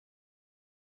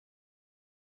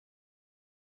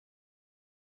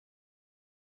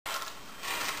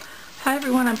Hi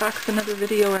everyone, I'm back with another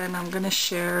video, and I'm going to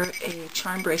share a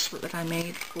charm bracelet that I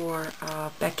made for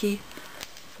Becky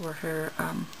for her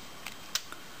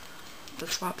the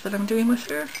swap that I'm doing with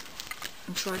her.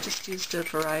 And so I just used a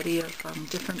variety of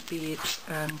different beads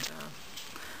and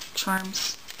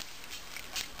charms,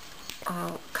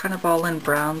 kind of all in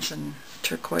browns and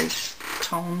turquoise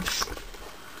tones.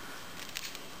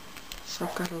 So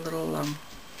I've got a little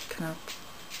kind of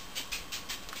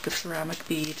like a ceramic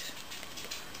bead,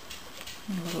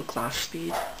 and a little glass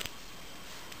bead,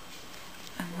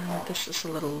 and then this is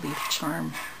a little leaf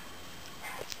charm.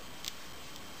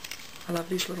 I love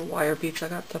these little wire beads. I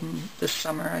got them this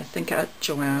summer, I think, at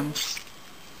Joann's.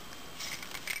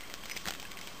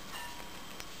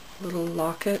 Little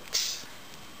locket,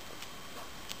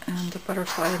 and a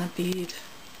butterfly and a bead.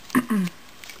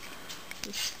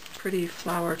 This pretty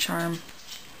flower charm,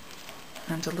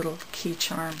 and a little key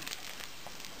charm.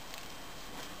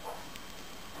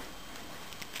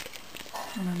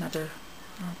 And another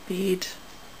bead,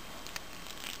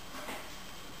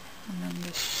 and then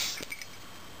this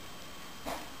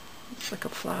looks like a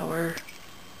flower,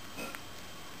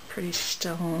 pretty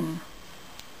stone,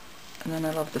 and then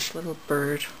I love this little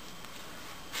bird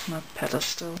on a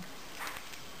pedestal,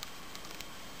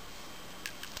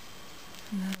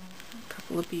 and then a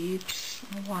couple of beads,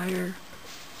 a wire,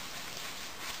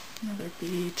 another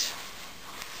bead,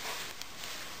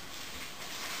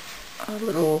 a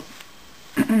little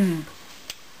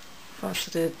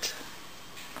faceted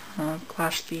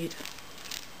glass bead,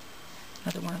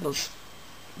 another one of those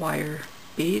wire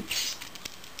beads,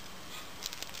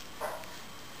 a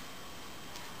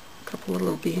couple of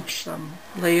little beads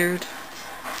layered.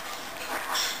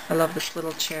 I love this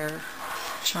little chair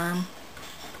charm,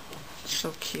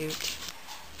 so cute.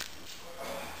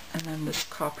 And then this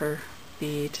copper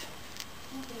bead,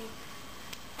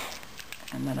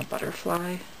 and then a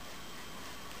butterfly,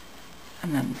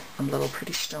 and then a little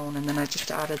pretty stone, and then I just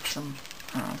added some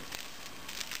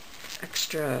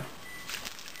extra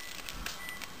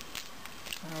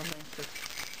length of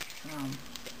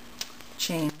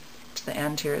chain to the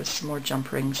end here, is some more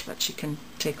jump rings that she can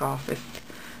take off if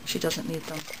she doesn't need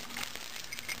them.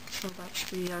 So that's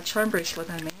the charm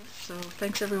bracelet I made. So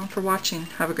thanks everyone for watching.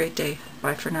 Have a great day.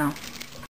 Bye for now.